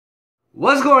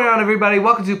What's going on, everybody?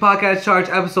 Welcome to Podcast Charge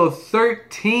episode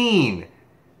 13.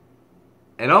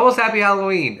 And almost happy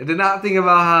Halloween. I did not think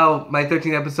about how my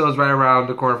 13th episode is right around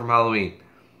the corner from Halloween.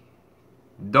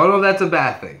 Don't know if that's a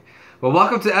bad thing. But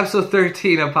welcome to episode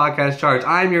 13 of Podcast Charge.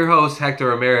 I'm your host, Hector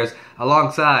Ramirez,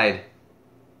 alongside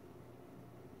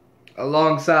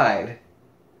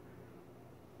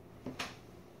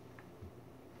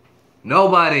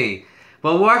nobody.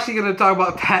 But we're actually going to talk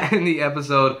about that in the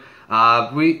episode.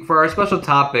 For our special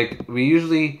topic, we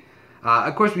usually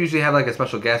have like a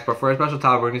special guest, but for our special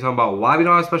topic, we're going to be talking about why we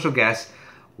don't have a special guest,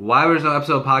 why there's no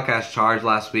episode of Podcast Charge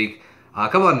last week, a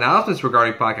couple of announcements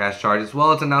regarding Podcast Charge, as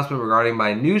well as an announcement regarding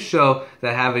my new show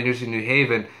that I have in University of New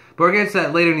Haven. But we'll get into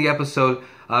that later in the episode.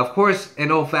 Of course,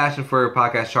 in old fashion for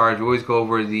Podcast Charge, we always go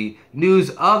over the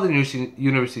news of the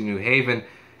University of New Haven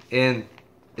in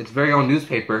its very own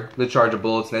newspaper, the Charger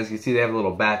Bulletin. As you can see, they have a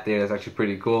little bat there. That's actually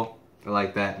pretty cool. I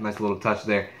like that. Nice little touch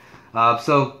there.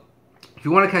 So, if you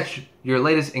want to catch your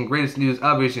latest and greatest news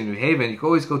of University of New Haven, you can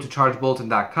always go to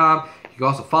chargebulletin.com. You can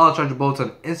also follow Charger Bulletin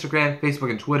on Instagram,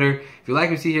 Facebook, and Twitter. If you like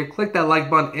what you see here, click that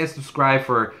like button and subscribe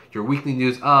for your weekly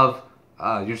news of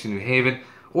University of New Haven.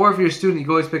 Or if you're a student, you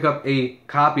can always pick up a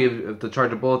copy of the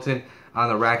Charger Bulletin on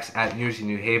the racks at University of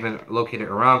New Haven, located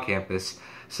around campus.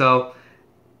 So,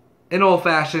 in old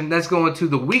fashion, let's go into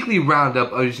the weekly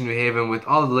roundup of University of New Haven with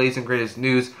all the latest and greatest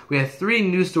news. We have 3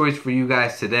 news stories for you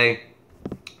guys today.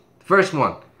 First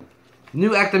one,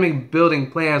 new academic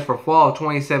building plans for fall of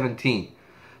 2017.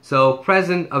 So,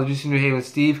 President of University of New Haven,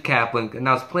 Steve Kaplan,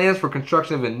 announced plans for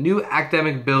construction of a new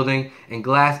academic building and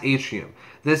glass atrium.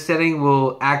 This setting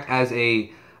will act as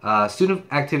a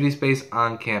student activity space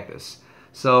on campus.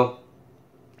 So,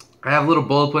 I have little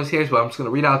bullet points here, so I'm just going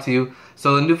to read out to you.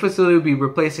 So the new facility will be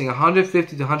replacing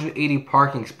 150 to 180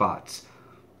 parking spots.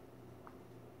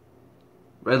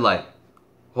 Red light.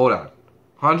 Hold on.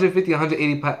 150 to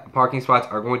 180 parking spots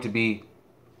are going to be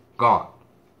gone.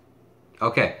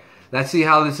 Okay. Let's see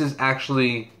how this is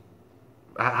actually,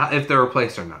 if they're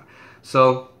replaced or not.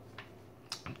 So,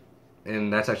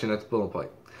 and that's actually next bullet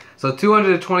point. So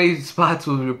 220 spots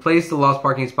will replace the lost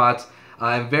parking spots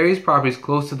in various properties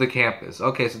close to the campus.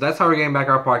 Okay, so that's how we're getting back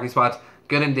our parking spots.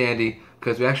 Good and dandy,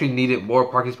 because we actually needed more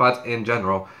parking spots in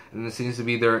general. And it seems to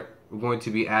be we're going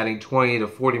to be adding 20 to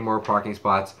 40 more parking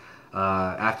spots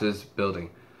after this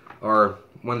building, or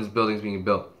when this building is being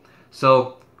built.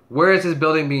 So, where is this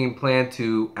building being planned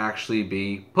to actually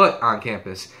be put on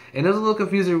campus? And it was a little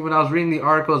confusing when I was reading the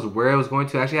articles where it was going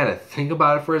to. I actually had to think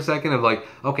about it for a second of like,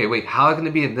 okay, wait, how is it going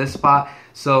to be in this spot?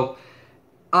 So,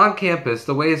 on campus,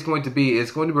 the way it's going to be is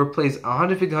going to replace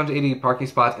 150 to 180 parking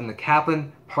spots in the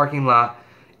Kaplan parking lot,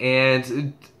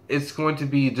 and it's going to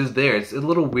be just there. It's a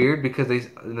little weird because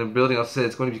in the building also said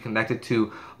it's going to be connected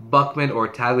to Buckman or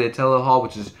Tagliatelle Hall,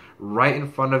 which is right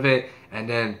in front of it, and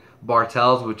then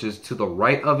Bartels, which is to the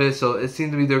right of it. So it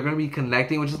seems to be they're going to be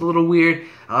connecting, which is a little weird.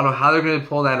 I don't know how they're going to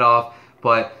pull that off,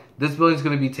 but this building is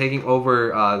going to be taking over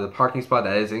the parking spot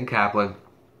that is in Kaplan.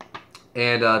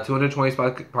 And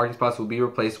 220 parking spots will be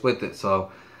replaced with it.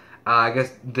 So, I guess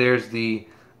there's the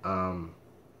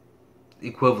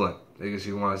equivalent, I guess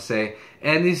you want to say.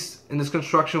 And this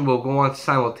construction will go on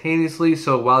simultaneously.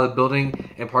 So while the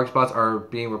building and parking spots are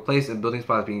being replaced and building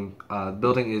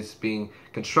is being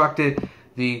constructed,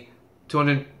 the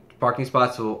 200 parking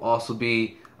spots will also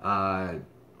be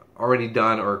already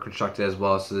done or constructed as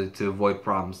well, so to avoid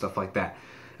problems, stuff like that.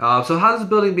 So how is this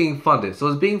building being funded? So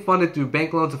it's being funded through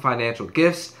bank loans and financial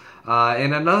gifts.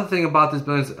 And another thing about this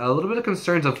building is a little bit of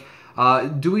concerns of,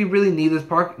 do we really need this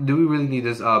park? Do we really need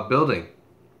this building?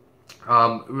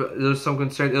 There's some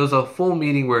concern. It was a full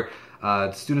meeting where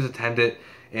students attended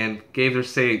and gave their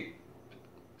say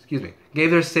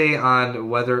on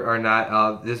whether or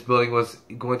not this building was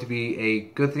going to be a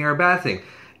good thing or a bad thing.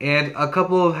 And a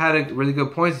couple had really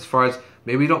good points as far as,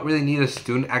 maybe we don't really need a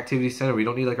student activity center. We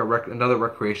don't need like another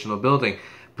recreational building.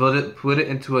 Put it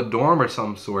into a dorm or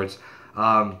some sorts.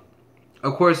 Of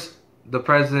course, the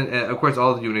president and of course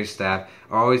all the university staff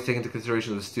are always taking into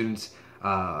consideration the students'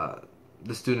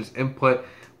 input.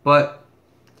 But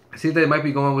I think they might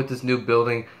be going with this new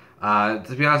building.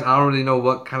 To be honest, I don't really know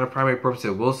what kind of primary purpose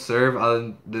it will serve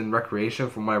other than recreation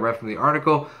from what I read from the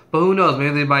article. But who knows?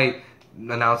 Maybe they might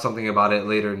announce something about it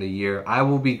later in the year. I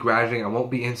will be graduating. I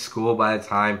won't be in school by the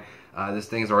time this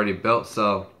thing's already built.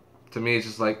 So to me, it's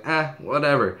just like,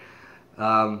 whatever.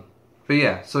 But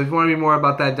yeah, so if you want to read more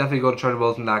about that, definitely go to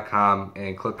chargebulletin.com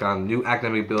and click on New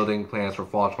Academic Building Plans for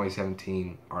Fall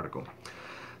 2017 article.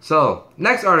 So,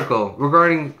 next article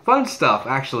regarding fun stuff,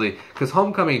 actually, because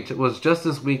homecoming was just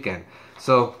this weekend.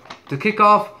 So, to kick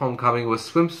off homecoming was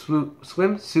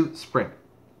swimsuit sprint.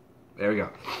 There we go.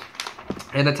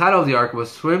 And the title of the arc was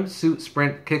Swimsuit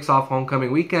Sprint Kicks Off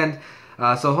Homecoming Weekend.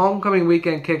 So Homecoming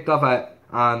Weekend kicked off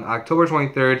on October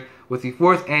 23rd with the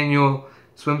 4th annual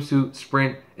Swimsuit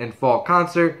Sprint and Fall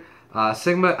Concert.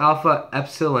 Sigma Alpha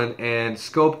Epsilon and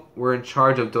Scope were in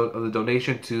charge of the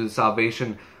donation to the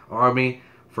Salvation Army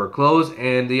for clothes,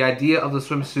 and the idea of the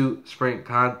swimsuit sprint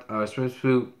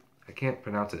swimsuit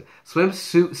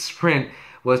sprint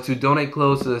was to donate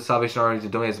clothes to the Salvation Army, to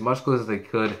donate as much clothes as they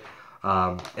could,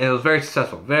 and it was very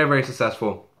successful, very, very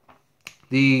successful.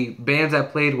 The bands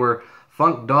that played were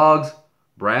Funk Dogs,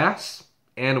 Brass,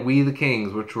 and We the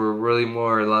Kings, which were really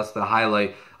more or less the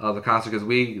highlight of the concert, because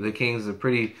We the Kings is a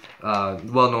pretty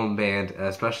well-known band,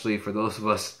 especially for those of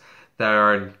us that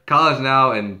are in college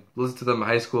now and listen to them in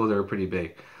high school. They were pretty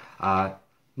big.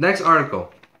 Next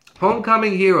article,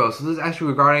 Homecoming Heroes. So this is actually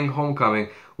regarding Homecoming,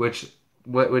 which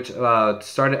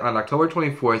started on October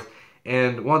 24th,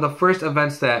 and one of the first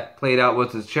events that played out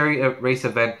was the chariot race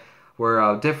event,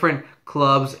 where different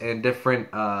clubs and different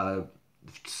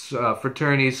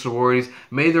fraternities, sororities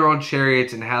made their own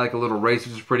chariots and had like a little race,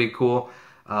 which is pretty cool.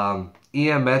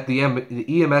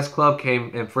 The EMS club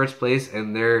came in first place,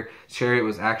 and their chariot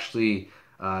was actually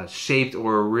shaped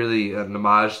or really an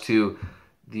homage to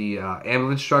the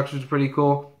ambulance structure, which is pretty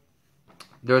cool.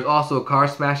 There was also a car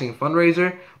smashing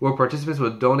fundraiser where participants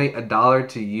would donate $1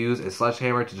 to use a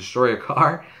sledgehammer to destroy a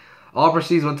car. All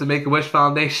proceeds went to Make-A-Wish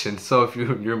Foundation. So if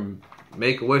you're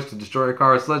Make-A-Wish to destroy a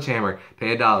car with a sledgehammer,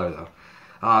 pay $1 though.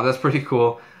 That's pretty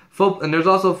cool. And there's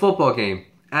also a football game.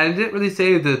 And I didn't really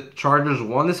say the Chargers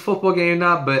won this football game or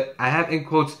not, but I have in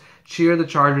quotes cheer the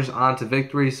Chargers on to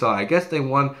victory. So I guess they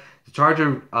won. The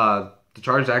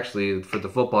Chargers actually, for the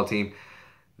football team,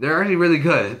 they're actually really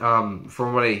good.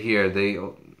 From what I hear, they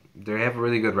have a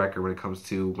really good record when it comes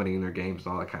to winning their games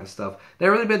and all that kind of stuff. They've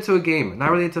really been to a game,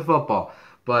 not really into football,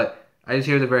 but I just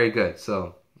hear they're very good.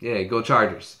 So yeah, go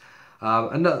Chargers.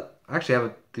 Actually, I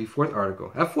have the 4th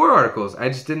article. I have 4 articles. I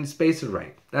just didn't space it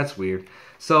right. That's weird.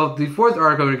 So the 4th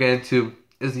article we're getting to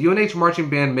is the UNH marching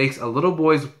band makes a little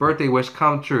boy's birthday wish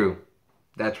come true.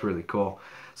 That's really cool.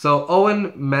 So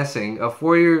Owen Messing, a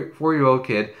four-year-old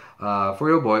kid,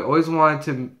 4-year-old boy, always wanted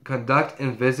to conduct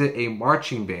and visit a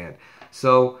marching band.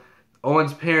 So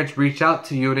Owen's parents reached out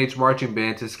to UNH marching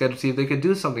band to schedule, see if they could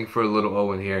do something for little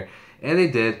Owen here, and they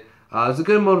did. It was a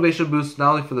good motivation boost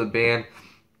not only for the band.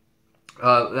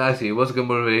 Actually, it was a good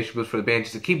motivation boost for the band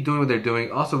just to keep doing what they're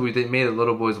doing. Also, they made a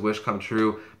little boy's wish come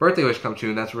true, birthday wish come true,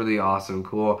 and that's really awesome,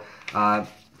 cool.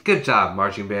 Good job,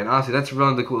 marching band. Honestly, that's one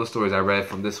of the coolest stories I read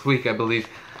from this week, I believe.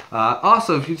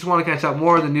 Also, if you just want to catch up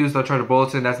more of the news about Charger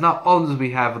Bulletin, that's not all the news we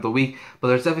have of the week, but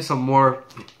there's definitely some more,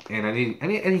 and I need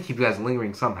to keep you guys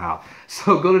lingering somehow.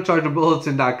 So go to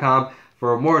ChargerBulletin.com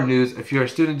for more news. If you're a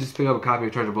student, just pick up a copy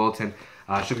of Charger Bulletin.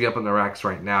 Should be up on the racks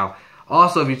right now.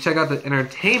 Also, if you check out the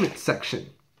entertainment section,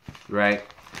 right,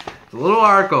 it's a little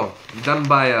article done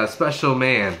by a special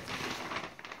man.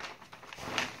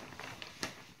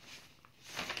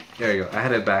 There you go. I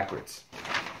had it backwards.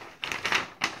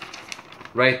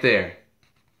 Right there.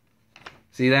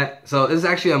 See that? So this is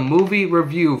actually a movie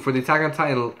review for the Attack on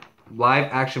Titan live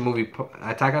action movie,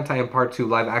 Attack on Titan Part 2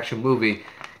 live action movie,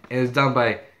 and it's done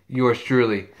by yours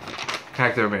truly,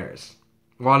 Hector Ramirez.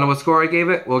 Want to know what score I gave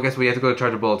it? Well, guess we have to go to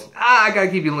Charger Bulletin. I gotta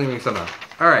keep you lingering somehow.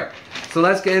 Alright, so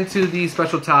let's get into the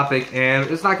special topic, and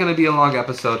it's not gonna be a long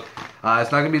episode.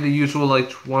 It's not gonna be the usual,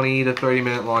 like, 20 to 30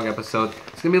 minute long episode.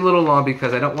 It's gonna be a little long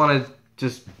because I don't want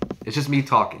to it's just me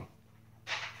talking.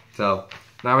 So,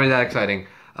 not really that exciting.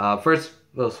 First,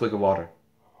 a little swig of water.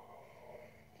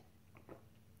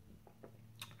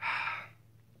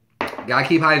 Gotta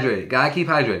keep hydrated. Gotta keep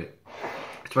hydrated.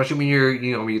 Especially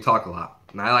when when you talk a lot.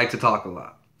 And I like to talk a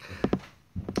lot.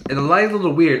 And the light is a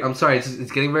little weird. I'm sorry,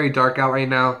 it's getting very dark out right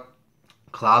now.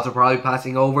 Clouds are probably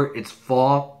passing over. It's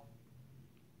fall.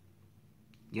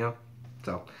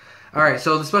 So. Alright,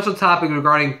 so the special topic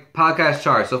regarding podcast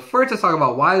charts. So first, let's talk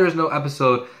about why there's no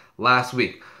episode last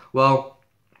week. Well,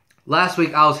 last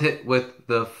week I was hit with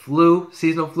the flu,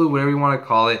 seasonal flu, whatever you want to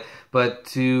call it. But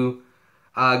to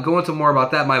go into more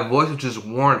about that, my voice was just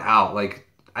worn out. Like,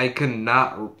 I could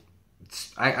not...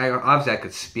 obviously I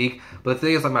could speak, but the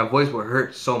thing is, like, my voice would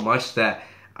hurt so much that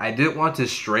I didn't want to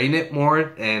strain it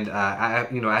more. And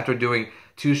after doing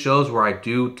 2 shows where I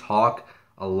do talk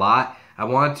a lot, I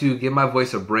wanted to give my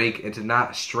voice a break and to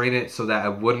not strain it so that I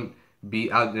wouldn't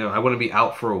be out. I wouldn't be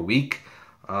out for a week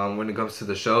when it comes to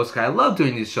the shows. Cause I love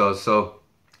doing these shows, so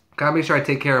gotta make sure I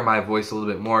take care of my voice a little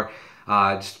bit more.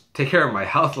 Just take care of my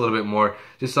health a little bit more,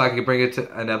 just so I can bring it to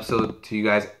an episode to you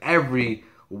guys every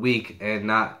week and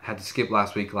not have to skip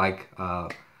last week like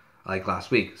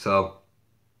last week. So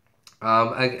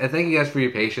I thank you guys for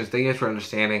your patience. Thank you guys for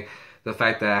understanding the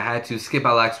fact that I had to skip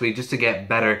out last week just to get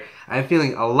better. I'm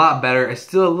feeling a lot better. It's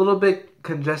still a little bit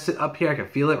congested up here. I can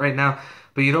feel it right now.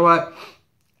 But you know what?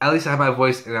 At least I have my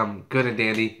voice and I'm good and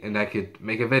dandy and I could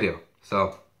make a video.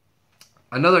 So,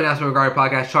 another announcement regarding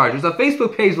Podcast Charge. There's a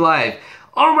Facebook page live.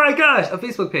 Oh my gosh, a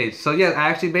Facebook page. So yeah, I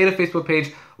actually made a Facebook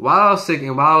page while I was sick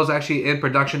and while I was actually in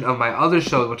production of my other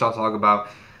shows, which I'll talk about.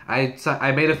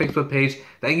 I made a Facebook page.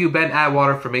 Thank you, Ben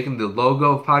Atwater, for making the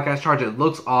logo of Podcast Charge. It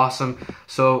looks awesome.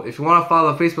 So if you want to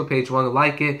follow the Facebook page, you want to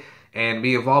like it and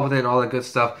be involved with it and all that good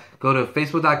stuff, go to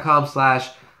facebook.com slash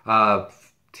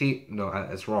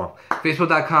that's wrong.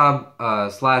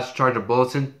 Facebook.com slash Charger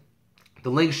Bulletin. The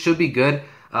link should be good.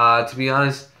 To be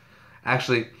honest,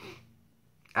 actually,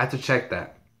 I have to check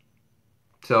that.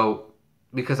 So,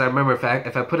 because I remember if I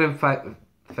put in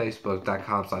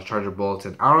Facebook.com slash Charger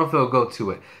Bulletin, I don't know if it'll go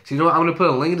to it. So, you know what? I'm going to put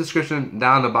a link in the description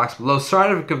down in the box below.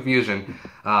 Sorry for confusion.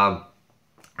 I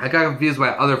got confused with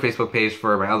my other Facebook page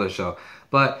for my other show.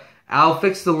 But I'll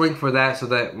fix the link for that so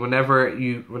that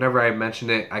whenever I mention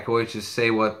it, I can always just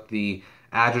say what the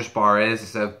address bar is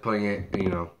instead of putting it,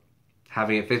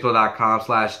 having it facebook.com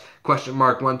slash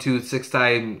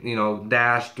 !126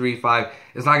 dash 35.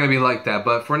 It's not going to be like that.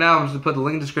 But for now, I'm just going to put the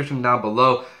link in the description down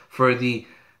below for the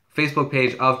Facebook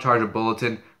page of Charger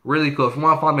Bulletin. Really cool. If you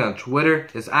want to follow me on Twitter,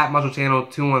 it's at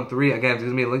MuscleChannel213. Again, there's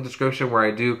going to be a link description where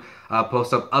I do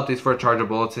post up updates for Charger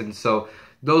Bulletin. So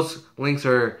those links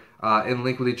are in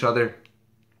link with each other.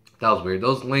 That was weird.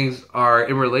 Those links are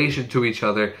in relation to each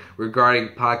other regarding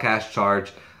Podcast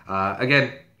Charge.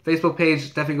 Again, Facebook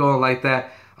page, definitely go and like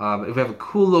that. If we have a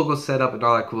cool logo set up and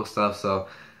all that cool stuff. So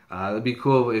it'd be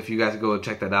cool if you guys go and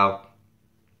check that out.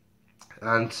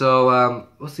 And so,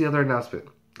 what's the other announcement?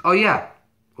 Oh yeah,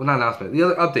 well, not announcement. The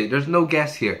other update. There's no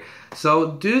guest here.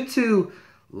 So due to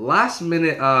last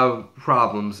minute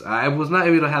problems, I was not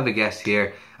able to have a guest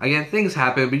here. Again, things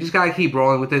happen. We just gotta keep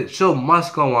rolling with it. Show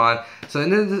must go on. So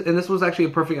and this was actually a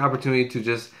perfect opportunity to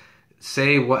just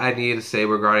say what I needed to say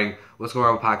regarding what's going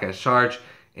on with Podcast Charge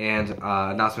and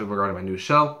announcement regarding my new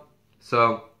show.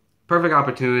 So perfect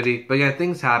opportunity. But again,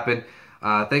 things happen.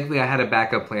 Thankfully, I had a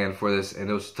backup plan for this, and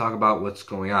it was to talk about what's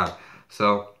going on.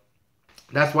 So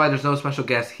that's why there's no special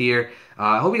guest here.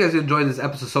 I hope you guys enjoyed this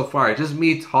episode so far. It's just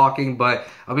me talking, but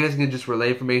I hope you guys can just relay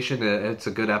information. It's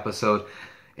a good episode.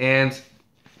 And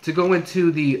to go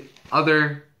into the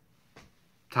other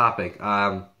topic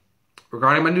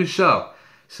regarding my new show.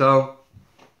 So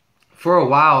for a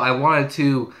while, I wanted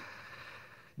to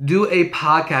do a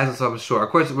podcast of some sort. Of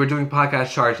course, we're doing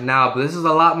Podcast Charge now, but this is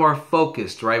a lot more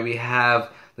focused, right? We have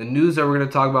the news that we're going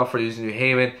to talk about for using New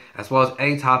Haven, as well as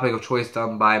any topic of choice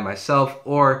done by myself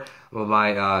or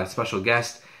my special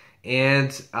guest. And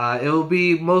it will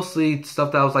be mostly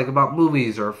stuff that was like about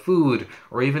movies or food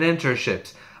or even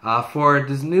internships. For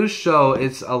this new show,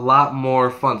 it's a lot more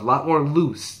fun, a lot more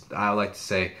loose, I like to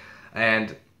say.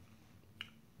 And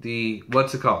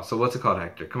what's it called? So what's it called,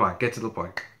 Hector? Come on, get to the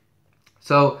point.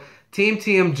 So Team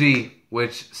TMG,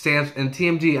 which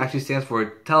TMG actually stands for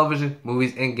Television,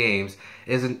 Movies, and Games,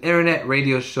 is an internet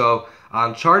radio show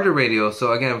on Charger Radio.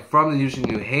 So again, from the UC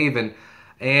New Haven,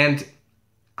 and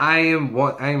I am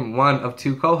one of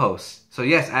two co-hosts. So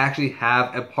yes, I actually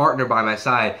have a partner by my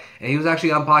side, and he was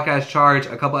actually on Podcast Charge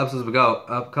a couple episodes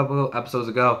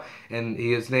ago, and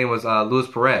his name was Luis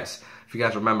Perez, if you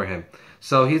guys remember him.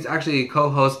 So he's actually a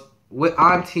co-host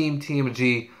on Team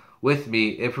TMG with me.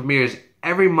 It premieres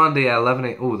every Monday at 11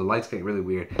 a.m. Oh, the light's getting really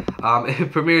weird.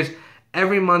 It premieres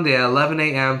every Monday at 11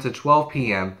 a.m. to 12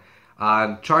 p.m.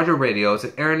 on Charger Radio. It's an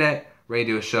internet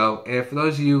radio show. And for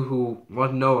those of you who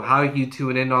want to know how you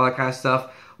tune in and all that kind of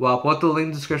stuff, well, I'll put the link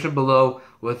in the description below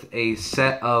with a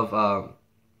set of...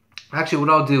 actually, what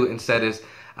I'll do instead is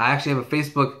I actually have a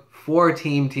Facebook for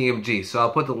Team TMG. So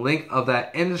I'll put the link of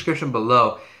that in the description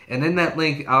below. And in that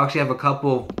link, I'll actually have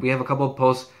we have a couple of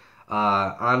posts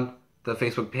on the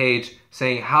Facebook page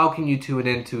saying how can you tune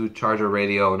into Charger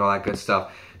Radio and all that good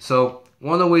stuff. So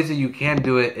one of the ways that you can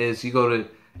do it is you go to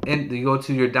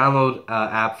your download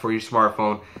app for your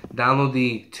smartphone, download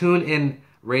the TuneIn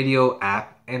Radio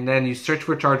app, and then you search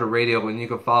for Charger Radio, and you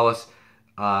can follow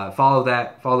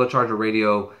the Charger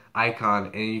Radio icon,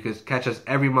 and you can catch us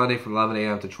every Monday from 11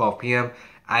 a.m. to 12 p.m.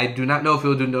 I do not know if it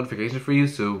will do notifications for you,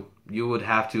 so you would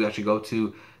have to actually go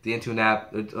to the Intune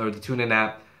app or the TuneIn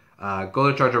app. Go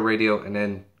to Charger Radio, and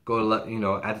then go to,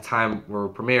 at the time we're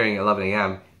premiering 11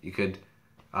 a.m., you could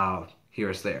hear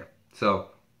us there. So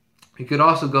you could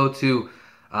also go to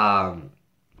one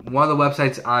of the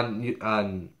websites on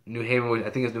New Haven, which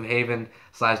I think is New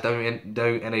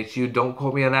Haven/WNHU. Don't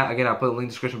quote me on that. Again, I'll put a link in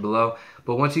the description below.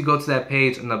 But once you go to that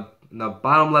page, on the in the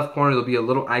bottom left corner, there'll be a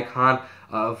little icon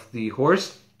of the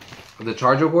horse, of the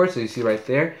Charger horse. So you see right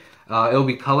there. It'll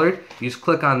be colored. You just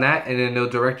click on that, and then it'll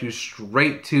direct you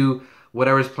straight to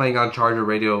whatever's playing on Charger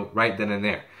Radio right then and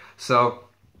there. So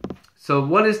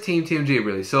what is Team TMG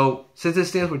really? So since it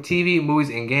stands for TV, movies,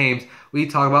 and games, we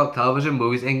talk about television,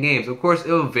 movies, and games. Of course,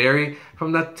 it will vary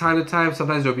from that time to time.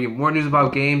 Sometimes there'll be more news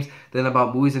about games than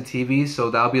about movies and TV. So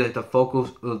that'll be like the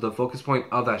focus point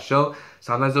of that show.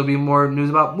 Sometimes there'll be more news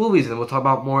about movies, and we'll talk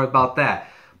about more about that.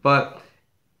 But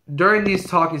during these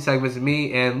talking segments,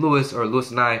 me and Lewis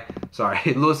and I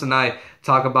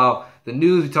talk about the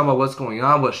news. We talk about what's going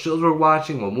on, what shows we're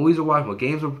watching, what movies we're watching, what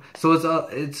games we're... So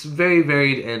it's very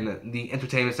varied in the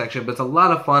entertainment section, but it's a lot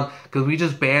of fun because we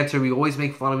just banter. We always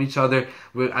make fun of each other.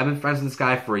 I've been friends with this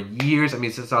guy for years. I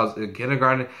mean, since I was in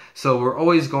kindergarten. So we're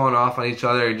always going off on each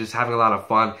other and just having a lot of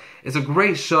fun. It's a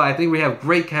great show. I think we have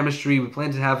great chemistry. We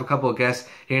plan to have a couple of guests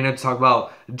here and there to talk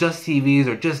about just TVs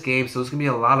or just games. So it's going to be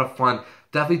a lot of fun.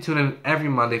 Definitely tune in every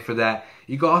Monday for that.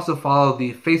 You can also follow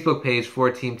the Facebook page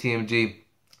for Team TMG.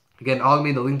 Again, all going to be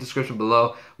in the link description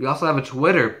below. We also have a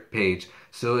Twitter page,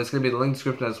 so it's going to be the link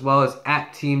description as well as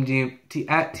at Team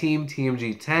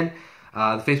TMG10.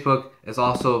 The Facebook is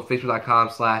also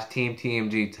facebook.com/Team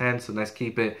TMG10. So nice,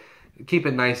 keep it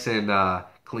nice and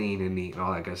clean and neat and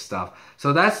all that good stuff.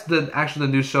 So that's the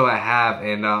new show I have,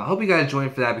 and I hope you guys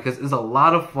join for that because it's a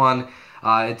lot of fun.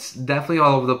 It's definitely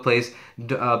all over the place.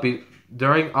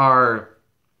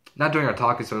 Not during our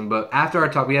talking session, but after our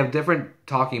talk, we have different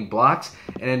talking blocks,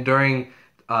 and then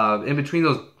in between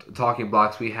those talking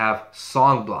blocks, we have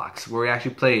song blocks where we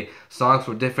actually play songs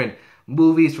from different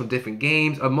movies, from different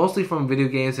games, mostly from video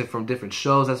games and from different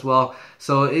shows as well.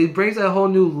 So it brings a whole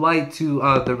new light to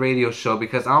the radio show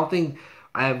because I'm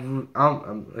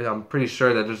pretty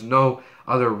sure that there's no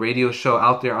other radio show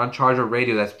out there on Charger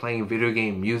Radio that's playing video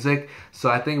game music. So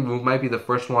I think we might be the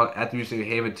first one at the Music New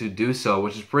Haven to do so,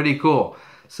 which is pretty cool.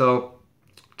 So,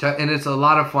 and it's a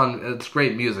lot of fun. It's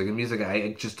great music. And music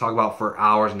I just talk about for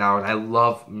hours and hours. I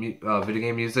love video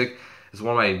game music. It's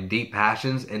one of my deep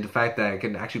passions. And the fact that I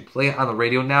can actually play it on the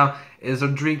radio now is a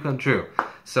dream come true.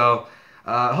 So,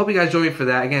 I hope you guys join me for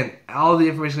that. Again, all the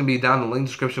information is going to be down in the link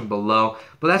description below.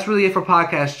 But that's really it for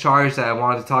Podcast Charge that I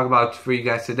wanted to talk about for you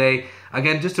guys today.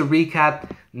 Again, just to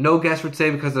recap, no guest for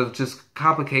today because of just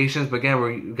complications. But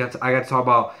again, I got to talk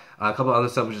about a couple of other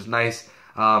stuff, which is nice.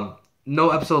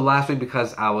 No episode last week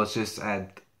because I was just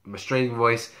at my straining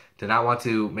voice. Did not want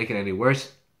to make it any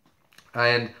worse.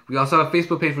 And we also have a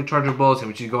Facebook page for Charger Bulls,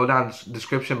 which you go down in the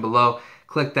description below.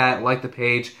 Click that, like the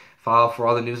page, follow for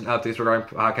all the news and updates regarding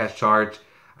Podcast Charge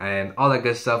and all that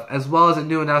good stuff, as well as a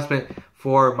new announcement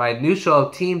for my new show,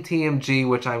 Team TMG,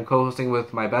 which I'm co-hosting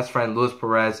with my best friend, Luis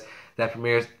Perez, that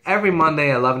premieres every Monday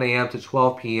at 11 a.m. to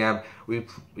 12 p.m. We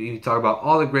talk about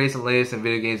all the greatest and latest in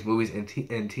video games, movies, and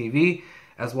TV,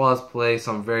 as well as play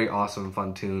some very awesome,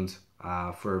 fun tunes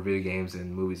for video games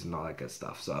and movies and all that good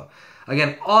stuff. So,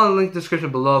 again, all in the link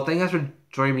description below. Thank you guys for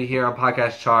joining me here on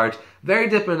Podcast Charge. Very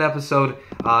different episode.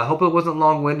 I hope it wasn't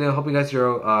long-winded. I hope you guys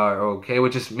are okay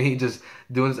with just me just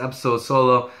doing this episode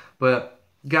solo. But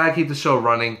gotta keep the show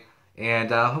running.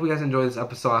 And I hope you guys enjoyed this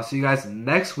episode. I'll see you guys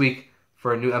next week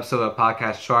for a new episode of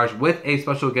Podcast Charge with a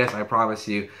special guest, I promise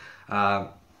you.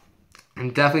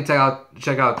 And definitely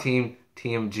check out Team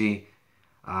TMG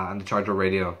on the Charger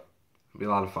Radio. It'll be a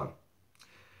lot of fun.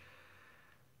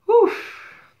 Whew.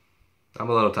 I'm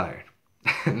a little tired.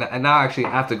 And now actually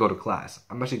I have to go to class.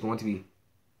 I'm actually going to be,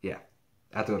 I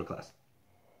have to go to class.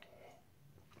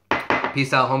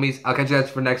 Peace out, homies. I'll catch you guys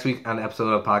for next week on the episode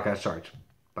of Podcast Charge.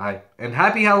 Bye. And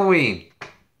happy Halloween.